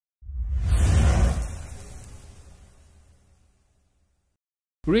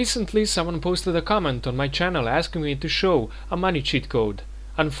Recently someone posted a comment on my channel asking me to show a money cheat code.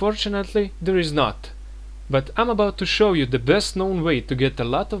 Unfortunately, there is not. But I'm about to show you the best known way to get a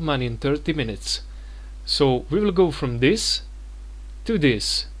lot of money in 30 minutes. So we will go from this to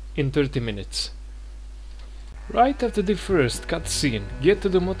this in 30 minutes. Right after the first cutscene, get to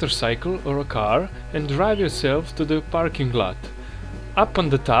the motorcycle or a car and drive yourself to the parking lot. Up on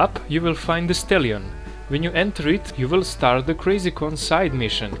the top you will find the stallion. When you enter it, you will start the Crazy Con side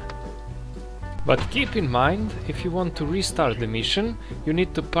mission. But keep in mind, if you want to restart the mission, you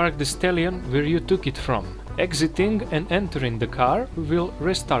need to park the stallion where you took it from. Exiting and entering the car will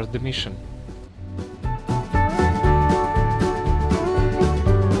restart the mission.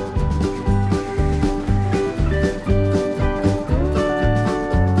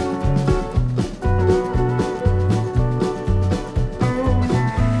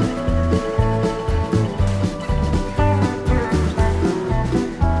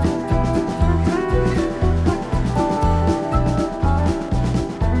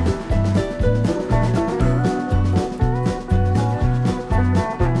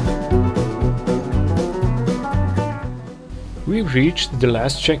 We reached the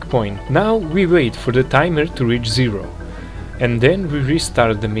last checkpoint. Now we wait for the timer to reach 0. And then we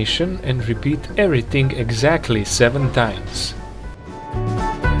restart the mission and repeat everything exactly 7 times.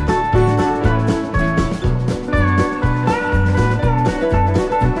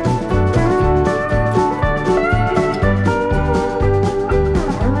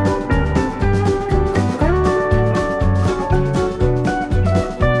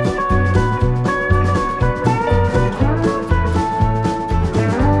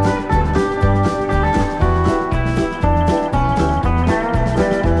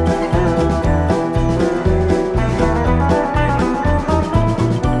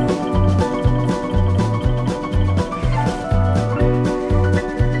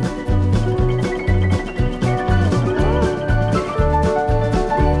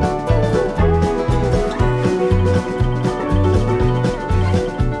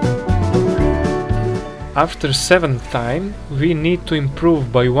 After 7th time, we need to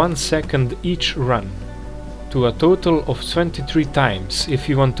improve by 1 second each run, to a total of 23 times if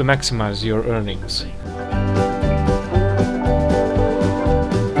you want to maximize your earnings.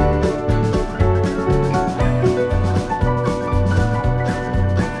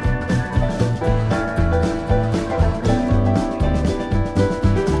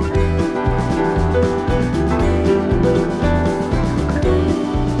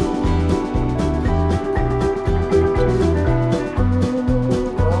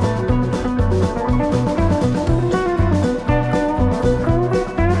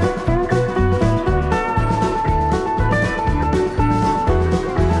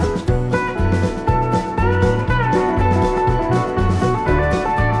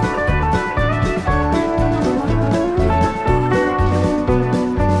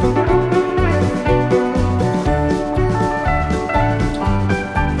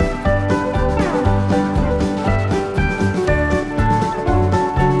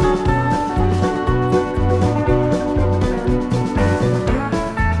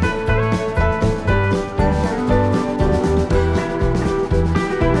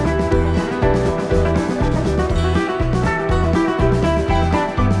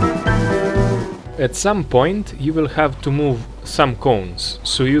 At some point you will have to move some cones,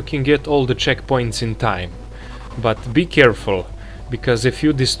 so you can get all the checkpoints in time. But be careful, because if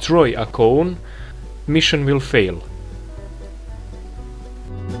you destroy a cone, mission will fail.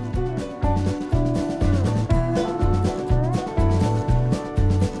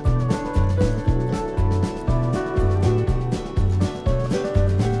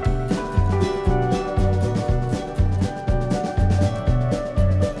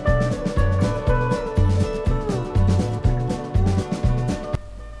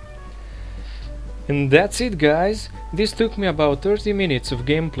 And that's it, guys. This took me about 30 minutes of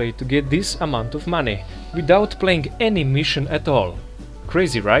gameplay to get this amount of money, without playing any mission at all.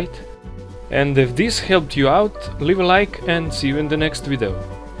 Crazy, right? And if this helped you out, leave a like and see you in the next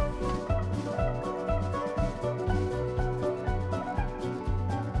video.